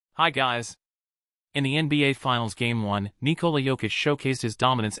Hi guys. In the NBA Finals Game 1, Nikola Jokić showcased his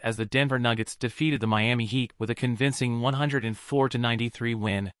dominance as the Denver Nuggets defeated the Miami Heat with a convincing 104-93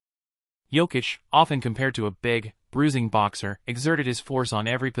 win. Jokić, often compared to a big, bruising boxer, exerted his force on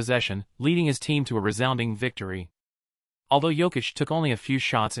every possession, leading his team to a resounding victory. Although Jokić took only a few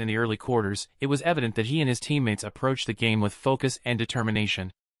shots in the early quarters, it was evident that he and his teammates approached the game with focus and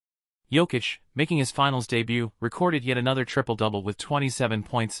determination. Jokić, making his finals debut, recorded yet another triple-double with 27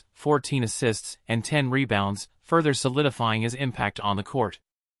 points, 14 assists, and 10 rebounds, further solidifying his impact on the court.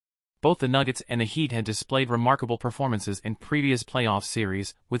 Both the Nuggets and the Heat had displayed remarkable performances in previous playoff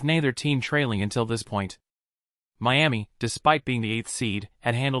series, with neither team trailing until this point. Miami, despite being the 8th seed,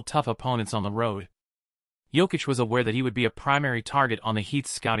 had handled tough opponents on the road. Jokić was aware that he would be a primary target on the Heat's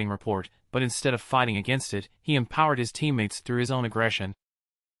scouting report, but instead of fighting against it, he empowered his teammates through his own aggression.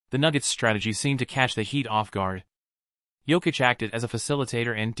 The Nuggets' strategy seemed to catch the Heat off guard. Jokić acted as a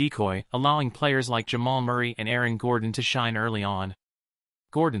facilitator and decoy, allowing players like Jamal Murray and Aaron Gordon to shine early on.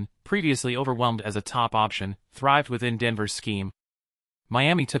 Gordon, previously overwhelmed as a top option, thrived within Denver's scheme.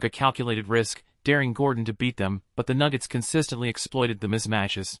 Miami took a calculated risk, daring Gordon to beat them, but the Nuggets consistently exploited the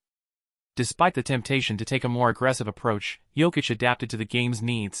mismatches. Despite the temptation to take a more aggressive approach, Jokić adapted to the game's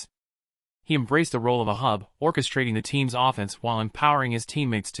needs. He embraced the role of a hub, orchestrating the team's offense while empowering his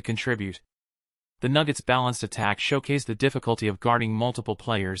teammates to contribute. The Nuggets' balanced attack showcased the difficulty of guarding multiple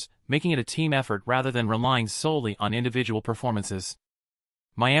players, making it a team effort rather than relying solely on individual performances.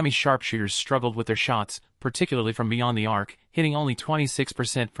 Miami's sharpshooters struggled with their shots, particularly from beyond the arc, hitting only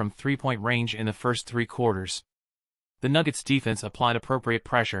 26% from three-point range in the first 3 quarters. The Nuggets' defense applied appropriate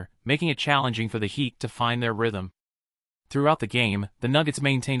pressure, making it challenging for the Heat to find their rhythm. Throughout the game, the Nuggets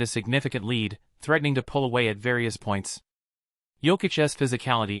maintained a significant lead, threatening to pull away at various points. Jokic's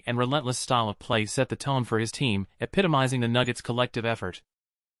physicality and relentless style of play set the tone for his team, epitomizing the Nuggets' collective effort.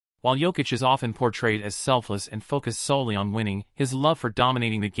 While Jokić is often portrayed as selfless and focused solely on winning, his love for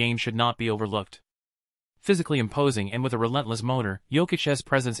dominating the game should not be overlooked. Physically imposing and with a relentless motor, Jokic's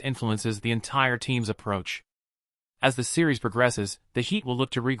presence influences the entire team's approach. As the series progresses, the Heat will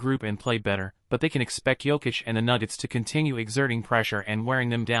look to regroup and play better, but they can expect Jokić and the Nuggets to continue exerting pressure and wearing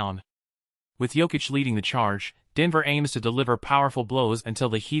them down. With Jokić leading the charge, Denver aims to deliver powerful blows until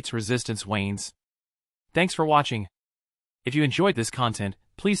the Heat's resistance wanes. Thanks for watching. If you enjoyed this content,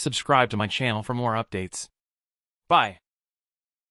 please subscribe to my channel for more updates. Bye.